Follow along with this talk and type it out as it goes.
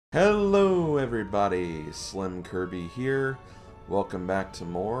Hello everybody, SlimKirby here. Welcome back to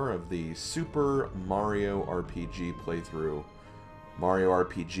more of the Super Mario RPG playthrough. Mario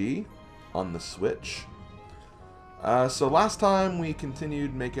RPG on the Switch. So last time we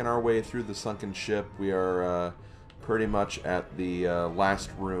continued making our way through the sunken ship. We are pretty much at the last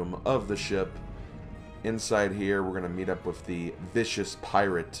room of the ship. Inside here we're going to meet up with the vicious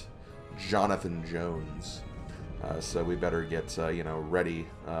pirate, Jonathan Jones. So we better get, ready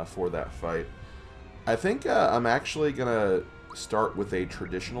for that fight. I think I'm actually going to start with a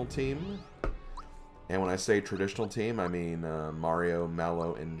traditional team. And when I say traditional team, I mean Mario,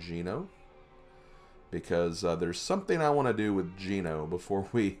 Mallow, and Gino. Because there's something I want to do with Gino before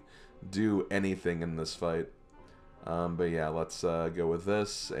we do anything in this fight. But yeah, let's go with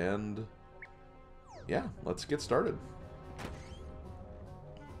this, and yeah, let's get started.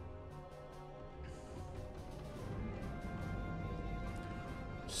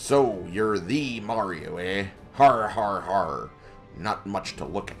 So, you're the Mario, eh? Har har har. Not much to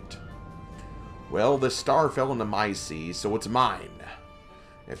look at. Well, this star fell into my sea, so it's mine.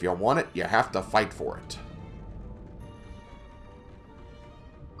 If you want it, you have to fight for it.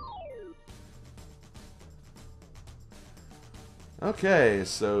 Okay,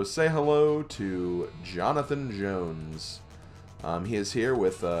 so say hello to Jonathan Jones. He is here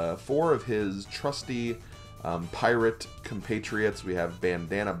with 4 of his trusty pirate compatriots. We have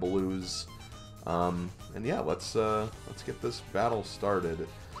Bandana Blues, and yeah, let's get this battle started.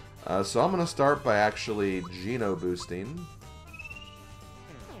 So I'm gonna start by actually Gino boosting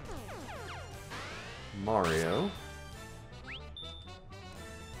Mario,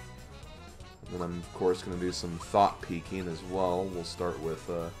 and then I'm of course gonna do some thought peeking as well. We'll start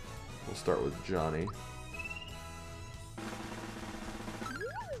with Johnny.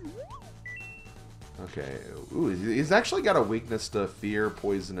 Okay, ooh, he's actually got a weakness to fear,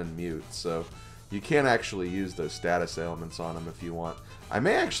 poison, and mute, so you can't actually use those status ailments on him if you want. I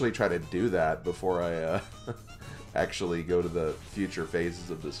may actually try to do that before I actually go to the future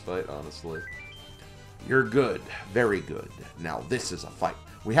phases of this fight, honestly. You're good. Very good. Now this is a fight.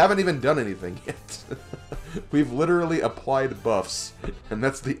 We haven't even done anything yet. We've literally applied buffs, and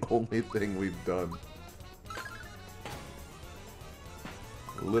that's the only thing we've done.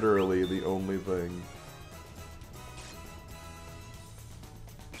 Literally the only thing.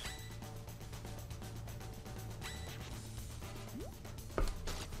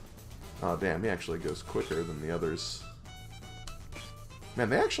 Oh damn, he actually goes quicker than the others. Man,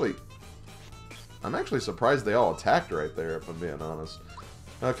 they actually... I'm actually surprised they all attacked right there, if I'm being honest.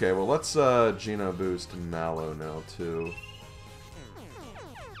 Okay, well let's Gino boost Mallow now too.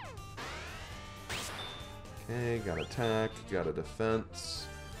 Okay, got attack, got a defense.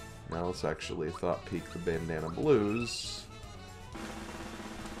 Now let's actually thought peek the Bandana Blues.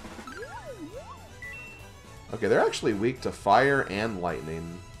 Okay, they're actually weak to fire and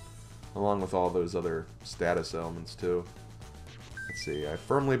lightning, along with all those other status elements too. Let's see, I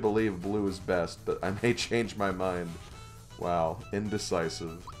firmly believe blue is best, but I may change my mind. Wow,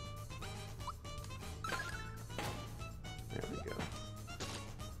 indecisive. There we go.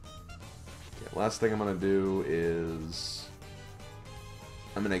 Okay, last thing I'm gonna do is...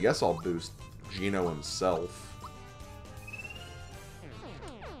 I mean, I guess I'll boost Gino himself.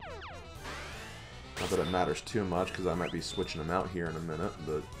 Not that it matters too much, because I might be switching him out here in a minute,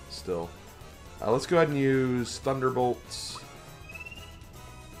 but still. Let's go ahead and use Thunderbolts.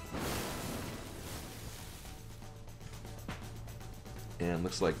 And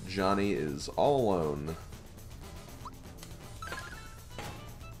looks like Johnny is all alone.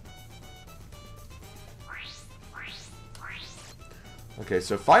 Okay,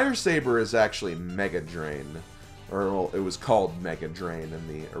 so Fire Saber is actually Mega Drain. Or, well, it was called Mega Drain in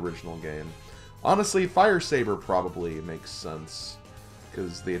the original game. Honestly, Fire Saber probably makes sense,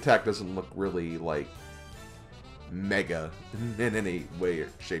 because the attack doesn't look really, like, mega in any way,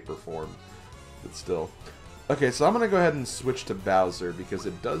 shape, or form. But still. Okay, so I'm going to go ahead and switch to Bowser, because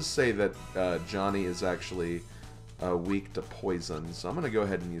it does say that Johnny is actually weak to poison. So I'm going to go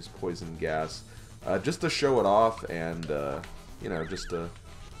ahead and use Poison Gas, just to show it off, and, you know, just to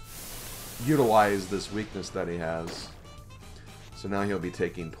utilize this weakness that he has. So now he'll be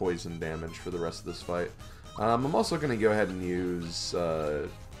taking poison damage for the rest of this fight. I'm also going to go ahead and use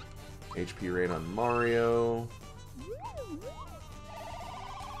HP Rain on Mario.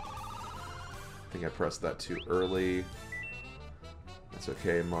 I think I pressed that too early. That's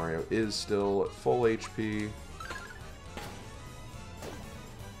okay, Mario is still at full HP.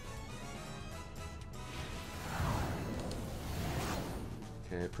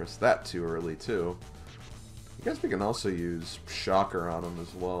 Okay, I pressed that too early too. I guess we can also use Shocker on him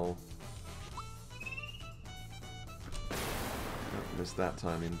as well. Oh, missed that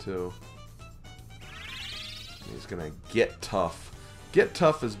timing too. He's gonna Get Tough. Get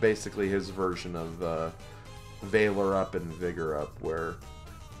Tough is basically his version of Valor Up and Vigor Up, where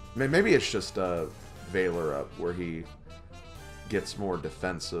maybe it's just Valor Up, where he gets more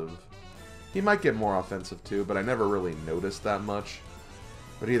defensive. He might get more offensive too, but I never really noticed that much.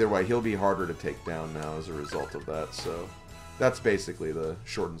 But either way, he'll be harder to take down now as a result of that, so that's basically the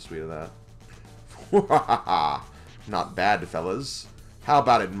short and sweet of that. Not bad, fellas. How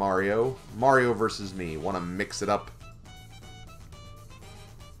about it, Mario? Mario versus me. Want to mix it up?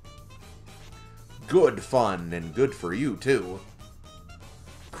 Good fun, and good for you, too.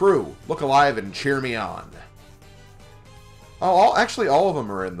 Crew, look alive and cheer me on. Oh, actually, all of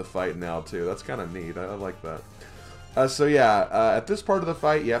them are in the fight now, too. That's kind of neat. I like that. So, yeah, at this part of the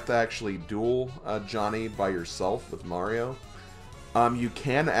fight, you have to actually duel Johnny by yourself with Mario. You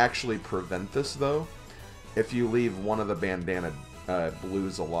can actually prevent this, though, if you leave one of the bandana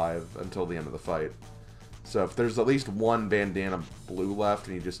blues alive until the end of the fight. So if there's at least one bandana blue left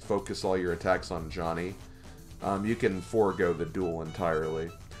and you just focus all your attacks on Johnny, you can forego the duel entirely.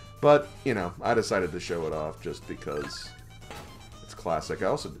 But, you know, I decided to show it off just because it's classic. I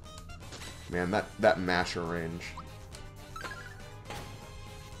also... Man, that masher range.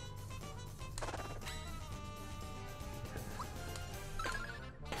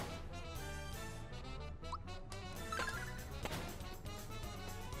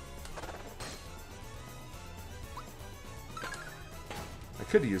 I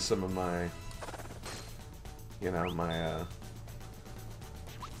could use some of my, you know, my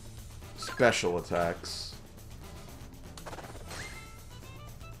special attacks.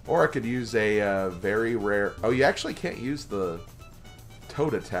 Or I could use a very rare... Oh, you actually can't use the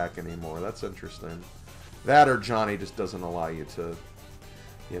Toad attack anymore. That's interesting. That or Johnny just doesn't allow you to,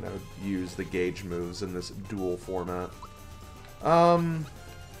 you know, use the gauge moves in this dual format. I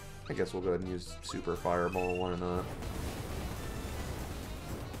guess we'll go ahead and use Super Fireball. Why not?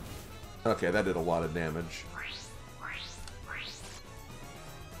 Okay, that did a lot of damage.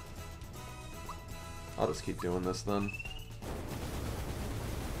 I'll just keep doing this then.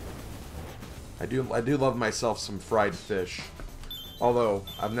 I do love myself some fried fish. Although,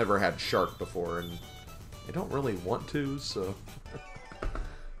 I've never had shark before, and I don't really want to, so...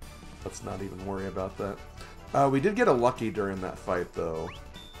 Let's not even worry about that. We did get a lucky during that fight, though.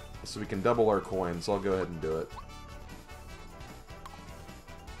 So we can double our coins. I'll go ahead and do it.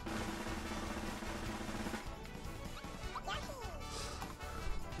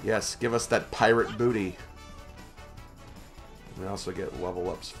 Yes, give us that pirate booty. We also get level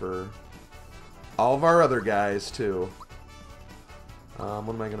ups for all of our other guys, too.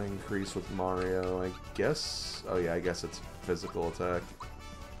 What am I going to increase with Mario? I guess... Oh yeah, I guess it's physical attack.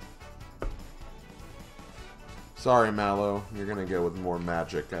 Sorry, Mallow. You're going to go with more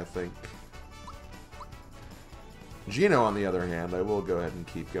magic, I think. Gino, on the other hand, I will go ahead and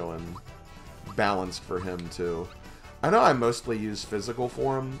keep going balanced for him, too. I know I mostly use physical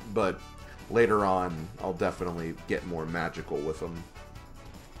for him, but later on, I'll definitely get more magical with him.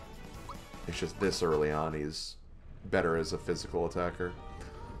 It's just this early on, he's better as a physical attacker.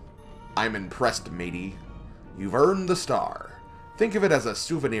 I'm impressed, matey. You've earned the star. Think of it as a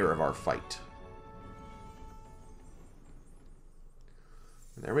souvenir of our fight.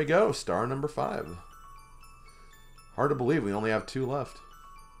 And there we go, star number 5. Hard to believe we only have 2 left.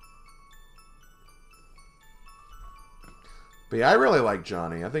 But yeah, I really like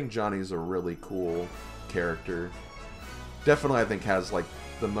Johnny. I think Johnny's a really cool character. Definitely, I think, has, like,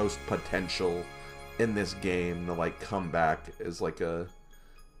 the most potential in this game to, like, come back as, like, a,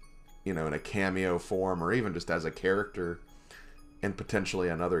 you know, in a cameo form, or even just as a character in potentially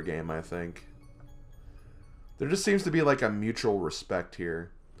another game, I think. There just seems to be, like, a mutual respect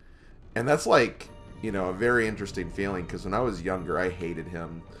here. And that's, like, you know, a very interesting feeling, because when I was younger, I hated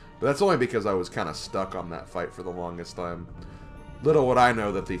him. But that's only because I was kind of stuck on that fight for the longest time. Little would I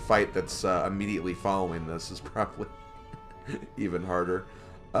know that the fight that's immediately following this is probably even harder.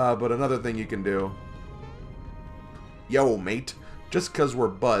 But another thing you can do... Yo, mate. Just because we're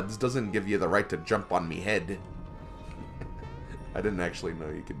buds doesn't give you the right to jump on me head. I didn't actually know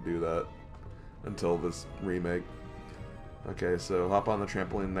you could do that until this remake. Okay, so hop on the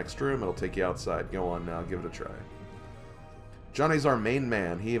trampoline next room. It'll take you outside. Go on now. Give it a try. Johnny's our main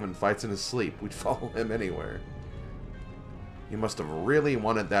man. He even fights in his sleep. We'd follow him anywhere. You must have really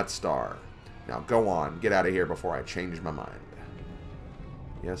wanted that star. Now go on, get out of here before I change my mind.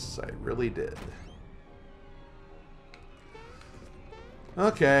 Yes, I really did.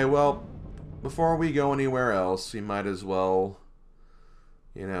 Okay, well, before we go anywhere else, we might as well,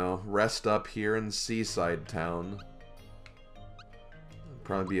 you know, rest up here in Seaside Town.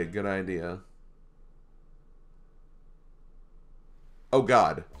 Probably be a good idea. Oh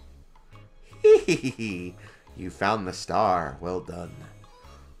God. Hee. You found the star. Well done.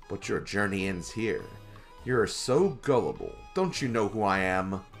 But your journey ends here. You're so gullible. Don't you know who I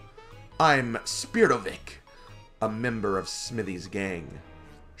am? I'm Spirtovic, a member of Smithy's gang.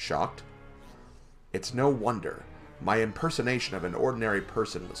 Shocked? It's no wonder. My impersonation of an ordinary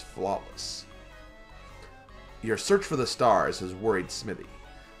person was flawless. Your search for the stars has worried Smithy.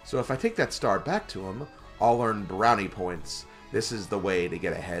 So if I take that star back to him, I'll earn brownie points. This is the way to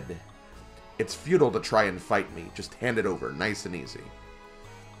get ahead. It's futile to try and fight me. Just hand it over, nice and easy.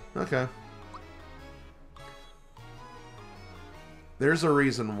 Okay. There's a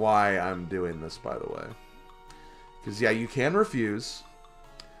reason why I'm doing this, by the way. Because, yeah, you can refuse.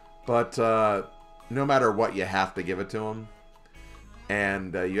 But no matter what, you have to give it to him.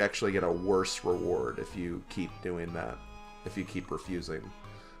 And you actually get a worse reward if you keep doing that. If you keep refusing.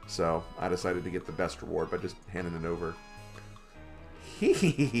 So, I decided to get the best reward by just handing it over.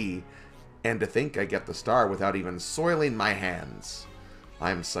 Hee. And to think I get the star without even soiling my hands.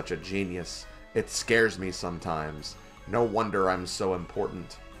 I'm such a genius. It scares me sometimes. No wonder I'm so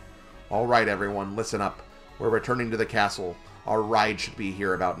important. Alright everyone, listen up. We're returning to the castle. Our ride should be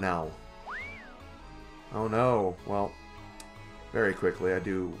here about now. Oh no. Well, very quickly I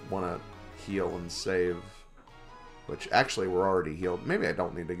do want to heal and save. Which, actually, we're already healed. Maybe I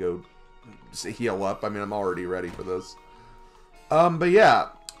don't need to go heal up. I mean, I'm already ready for this. But yeah.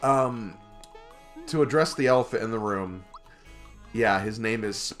 To address the elephant in the room. Yeah, his name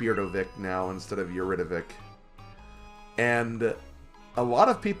is Spirtovic now instead of Eurytovic. And a lot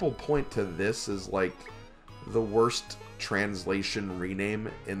of people point to this as, like, the worst translation rename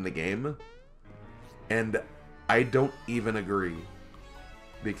in the game. And I don't even agree.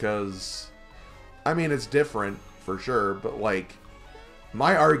 Because, I mean, it's different, for sure, but, like,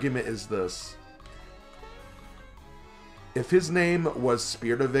 my argument is this. If his name was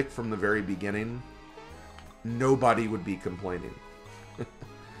Spirtovic from the very beginning, nobody would be complaining.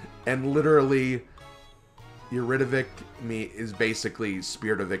 And literally, Eurytovic is basically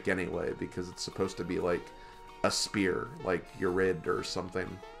Spirtovic anyway, because it's supposed to be like a spear, like Eurid or something.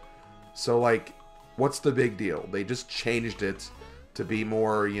 So, like, what's the big deal? They just changed it to be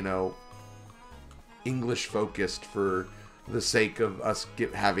more, you know, English-focused for the sake of us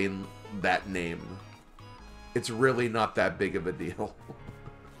having that name. It's really not that big of a deal.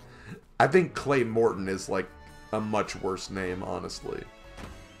 I think Clay Morton is, like, a much worse name, honestly.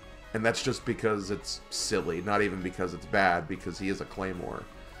 And that's just because it's silly, not even because it's bad, because he is a Claymore.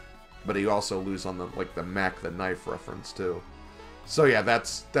 But he also lose on the, like, the Mac the Knife reference, too. So yeah,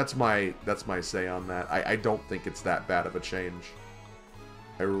 that's my say on that. I don't think it's that bad of a change.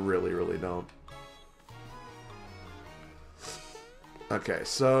 I really, really don't. Okay,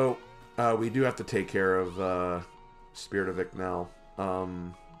 so we do have to take care of Spirtovic now.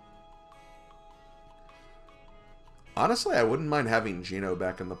 Honestly, I wouldn't mind having Gino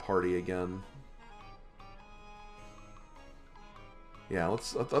back in the party again. Yeah,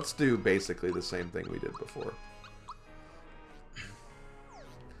 let's do basically the same thing we did before.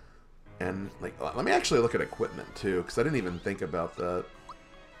 And, like, let me actually look at equipment too, because I didn't even think about that.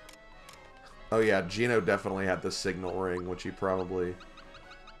 Oh yeah, Gino definitely had the signal ring, which he probably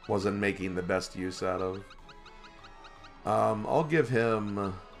wasn't making the best use out of. I'll give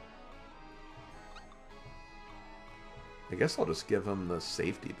him... I guess I'll just give him the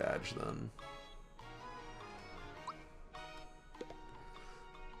safety badge then.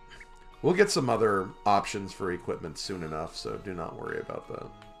 We'll get some other options for equipment soon enough, so do not worry about that.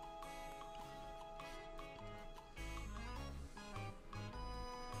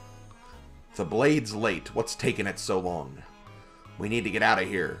 The blade's late. What's taking it so long? We need to get out of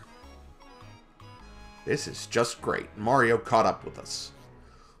here. This is just great. Mario caught up with us.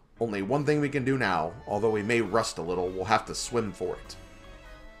 Only one thing we can do now. Although we may rust a little, we'll have to swim for it.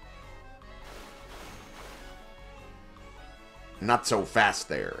 Not so fast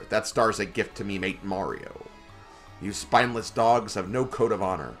there. That star's a gift to me mate Mario. You spineless dogs have no code of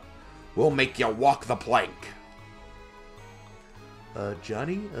honor. We'll make you walk the plank.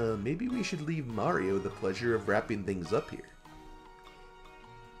 Johnny, maybe we should leave Mario the pleasure of wrapping things up here.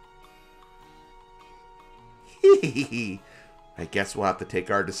 Hehehe. I guess we'll have to take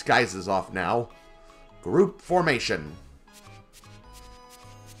our disguises off now. Group formation.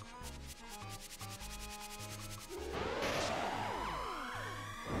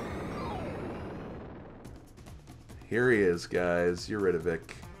 Here he is, guys. Eurytovic.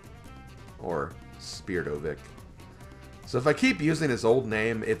 or Spiridovic. So if I keep using his old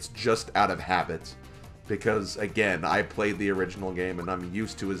name, it's just out of habit. Because, again, I played the original game and I'm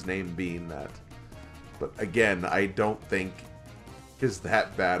used to his name being that. But, again, I don't think is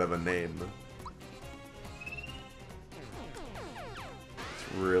that bad of a name.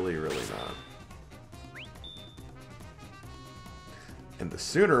 It's really, really not. And the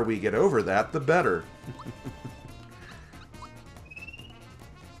sooner we get over that, the better.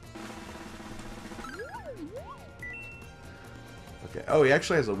 Okay. Oh, he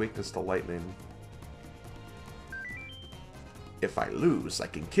actually has a weakness to lightning. If I lose, I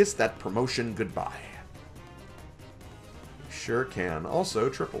can kiss that promotion goodbye. Sure can. Also,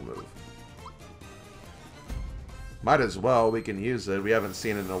 triple move. Might as well. We can use it. We haven't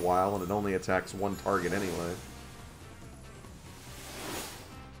seen it in a while, and it only attacks one target anyway.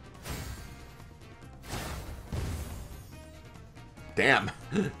 Damn.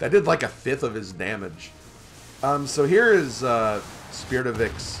 That did like a fifth of his damage. So here is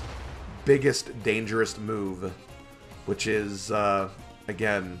Spiridovic's biggest dangerous move, which is,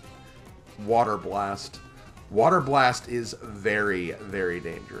 again, Water Blast. Water Blast is very, very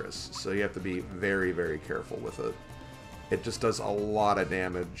dangerous, so you have to be very, very careful with it. It just does a lot of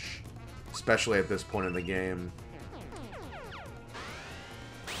damage, especially at this point in the game.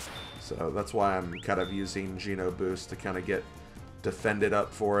 So that's why I'm kind of using Geno Boost to kind of get defended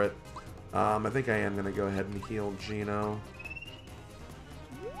up for it. I think I am going to go ahead and heal Geno.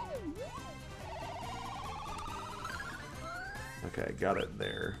 Okay, got it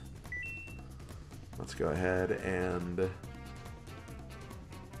there. Let's go ahead and...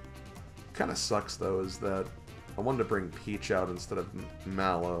 Kind of sucks, though, is that I wanted to bring Peach out instead of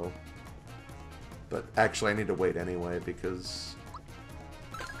Mallow. But actually, I need to wait anyway, because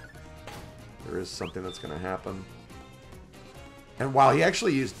there is something that's going to happen. And wow, he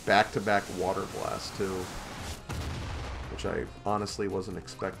actually used back-to-back Water Blast, too. Which I honestly wasn't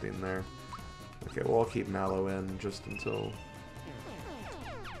expecting there. Okay, well, I'll keep Mallow in just until...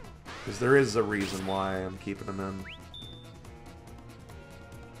 Because there is a reason why I'm keeping him in.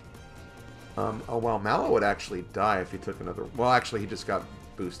 Oh, well, Mallow would actually die if he took another... Well, actually, he just got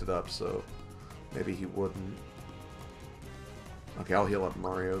boosted up, so maybe he wouldn't. Okay, I'll heal up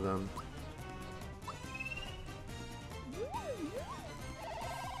Mario then.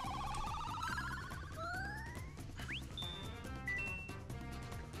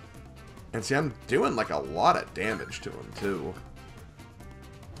 And see, I'm doing like a lot of damage to him, too.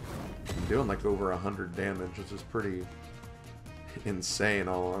 I'm doing like over 100 damage, which is pretty insane, in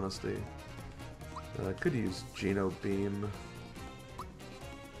all honesty. I could use Geno Beam.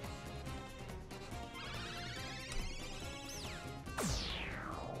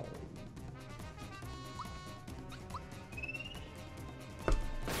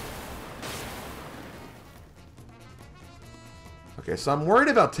 Okay, so I'm worried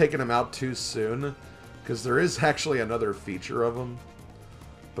about taking him out too soon, because there is actually another feature of him.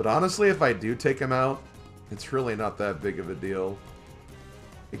 But honestly, if I do take him out, it's really not that big of a deal.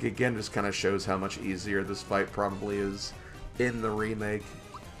 It again just kind of shows how much easier this fight probably is in the remake.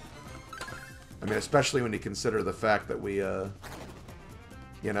 I mean, especially when you consider the fact that we, you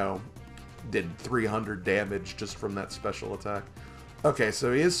know, did 300 damage just from that special attack. Okay,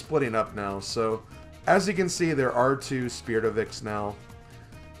 so he is splitting up now, so... As you can see, there are two Spiridovics now.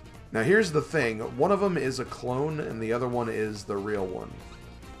 Now here's the thing. One of them is a clone, and the other one is the real one.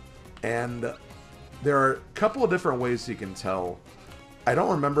 And there are a couple of different ways you can tell. I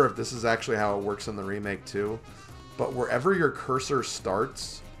don't remember if this is actually how it works in the remake too, but wherever your cursor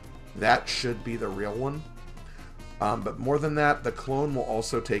starts, that should be the real one. But more than that, the clone will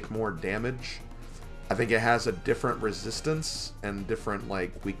also take more damage. I think it has a different resistance and different,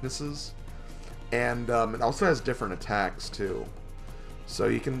 like, weaknesses. And it also has different attacks, too. So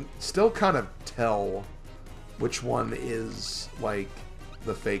you can still kind of tell which one is, like,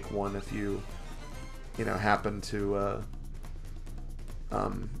 the fake one if you know, happen to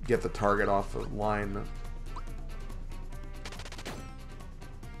get the target off the line.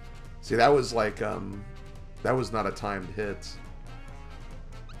 See, that was, like, that was not a timed hit.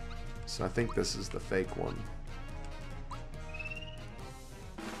 So I think this is the fake one.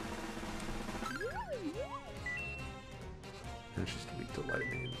 And she's weak to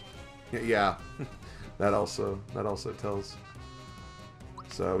lightning. Yeah, that also tells.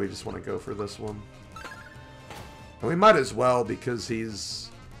 So we just want to go for this one. And we might as well because he's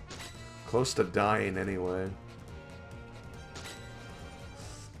close to dying anyway.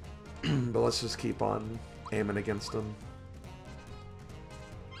 But let's just keep on aiming against him.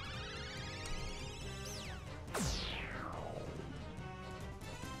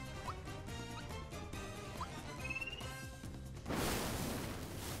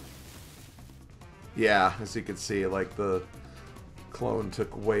 Yeah, as you can see, like, the clone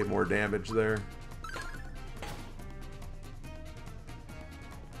took way more damage there.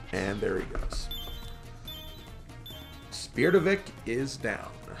 And there he goes. Spirtovic is down.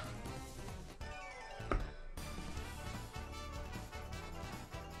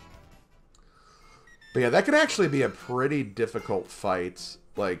 But yeah, that could actually be a pretty difficult fight,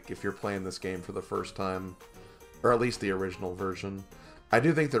 like, if you're playing this game for the first time. Or at least the original version. I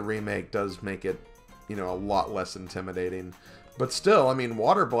do think the remake does make it, you know, a lot less intimidating. But still, I mean,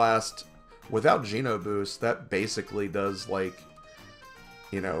 Water Blast, without Geno Boost, that basically does, like,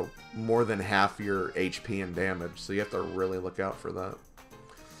 you know, more than half your HP and damage. So you have to really look out for that.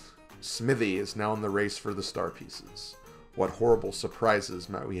 Smithy is now in the race for the star pieces. What horrible surprises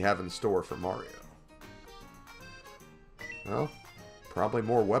might we have in store for Mario? Well, probably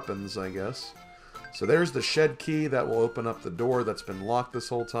more weapons, I guess. So there's the shed key that will open up the door that's been locked this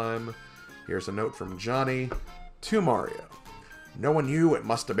whole time. Here's a note from Johnny to Mario. Knowing you, it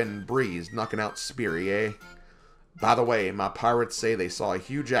must have been Breeze knocking out Speary, eh? By the way, my pirates say they saw a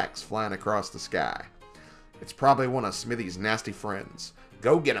huge axe flying across the sky. It's probably one of Smithy's nasty friends.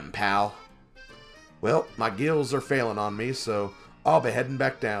 Go get him, pal. Well, my gills are failing on me, so I'll be heading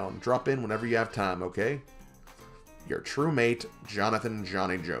back down. Drop in whenever you have time, okay? Your true mate, Jonathan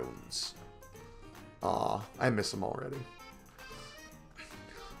Johnny Jones. Aw, I miss him already.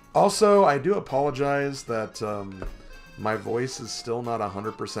 Also, I do apologize that my voice is still not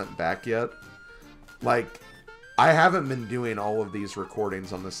 100% back yet. Like, I haven't been doing all of these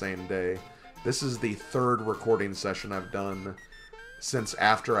recordings on the same day. This is the third recording session I've done since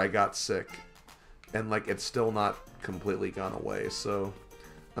after I got sick. And, like, it's still not completely gone away, so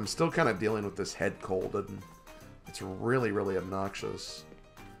I'm still kind of dealing with this head cold, and it's really, really obnoxious.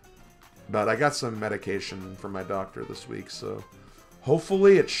 But I got some medication from my doctor this week, so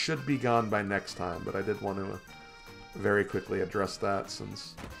hopefully it should be gone by next time. But I did want to very quickly address that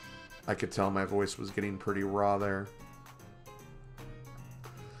since I could tell my voice was getting pretty raw there.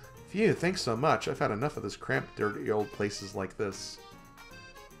 Phew, thanks so much. I've had enough of this cramped, dirty old places like this.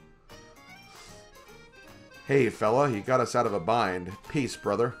 Hey, fella, you got us out of a bind. Peace,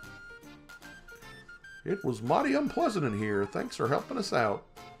 brother. It was mighty unpleasant in here. Thanks for helping us out.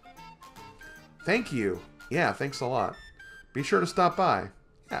 Thank you. Yeah, thanks a lot. Be sure to stop by.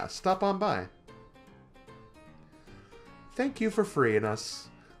 Yeah, stop on by. Thank you for freeing us.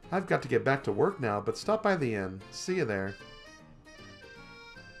 I've got to get back to work now, but stop by the inn. See you there.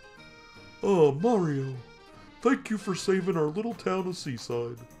 Oh, Mario. Thank you for saving our little town of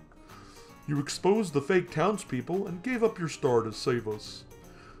Seaside. You exposed the fake townspeople and gave up your star to save us.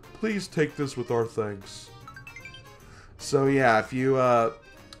 Please take this with our thanks. So yeah, if you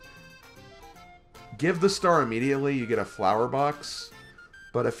give the star immediately, you get a flower box.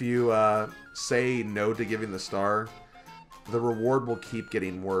 But if you say no to giving the star, the reward will keep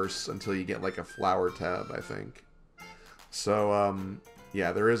getting worse until you get like a flower tab, I think. So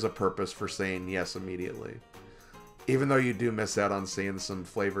yeah, there is a purpose for saying yes immediately. Even though you do miss out on seeing some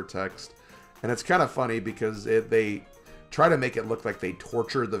flavor text. And it's kind of funny because they try to make it look like they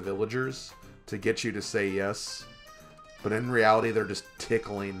torture the villagers to get you to say yes. But in reality, they're just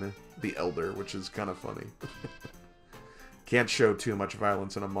tickling the elder, which is kind of funny. Can't show too much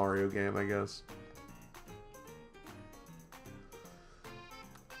violence in a Mario game, I guess.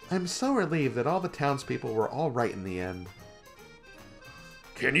 I'm so relieved that all the townspeople were all right in the end.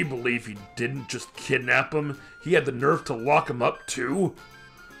 Can you believe he didn't just kidnap him? He had the nerve to lock him up, too?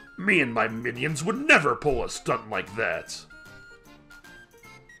 Me and my minions would never pull a stunt like that.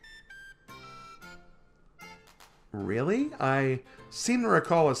 Really? I seem to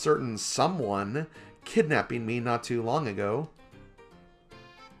recall a certain someone kidnapping me not too long ago.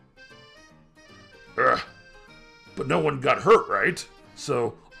 But no one got hurt, right?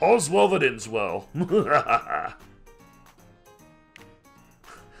 So, all's well that ends well.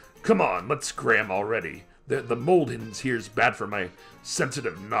 Come on, let's scram already. The mold in here's bad for my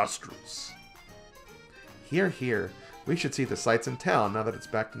sensitive nostrils. Here, here. We should see the sights in town now that it's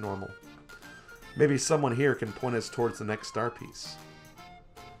back to normal. Maybe someone here can point us towards the next star piece.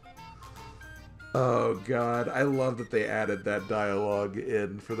 Oh god, I love that they added that dialogue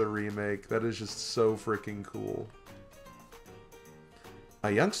in for the remake. That is just so freaking cool.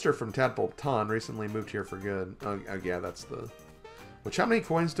 A youngster from Tadpole Ton recently moved here for good. Oh yeah, that's the... Which, how many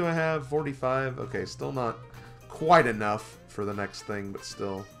coins do I have? 45? Okay, still not quite enough for the next thing, but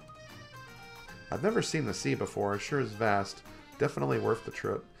still. I've never seen the sea before. It sure is vast. Definitely worth the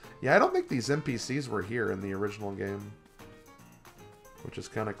trip. Yeah, I don't think these NPCs were here in the original game. Which is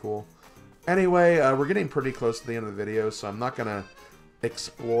kind of cool. Anyway, we're getting pretty close to the end of the video, so I'm not going to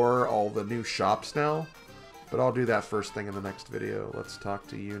explore all the new shops now. But I'll do that first thing in the next video. Let's talk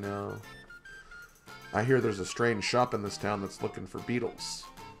to you now. I hear there's a strange shop in this town that's looking for beetles.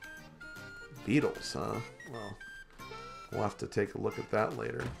 Beetles, huh? Well, we'll have to take a look at that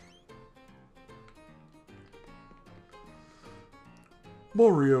later.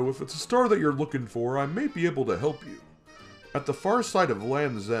 Mario, if it's a star that you're looking for, I may be able to help you. At the far side of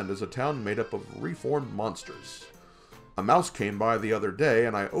Land's End is a town made up of reformed monsters. A mouse came by the other day,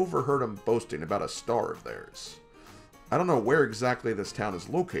 and I overheard him boasting about a star of theirs. I don't know where exactly this town is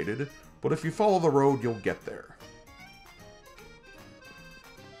located, but if you follow the road, you'll get there.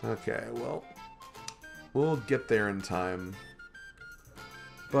 Okay, well, we'll get there in time.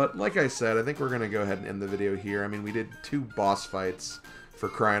 But like I said, I think we're going to go ahead and end the video here. I mean, we did 2 boss fights, for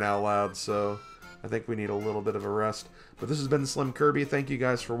crying out loud, so I think we need a little bit of a rest. But this has been SlimKirby. Thank you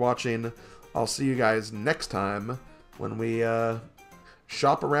guys for watching. I'll see you guys next time when we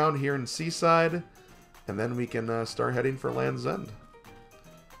shop around here in Seaside, and then we can start heading for Land's End.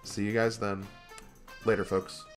 See you guys then. Later, folks.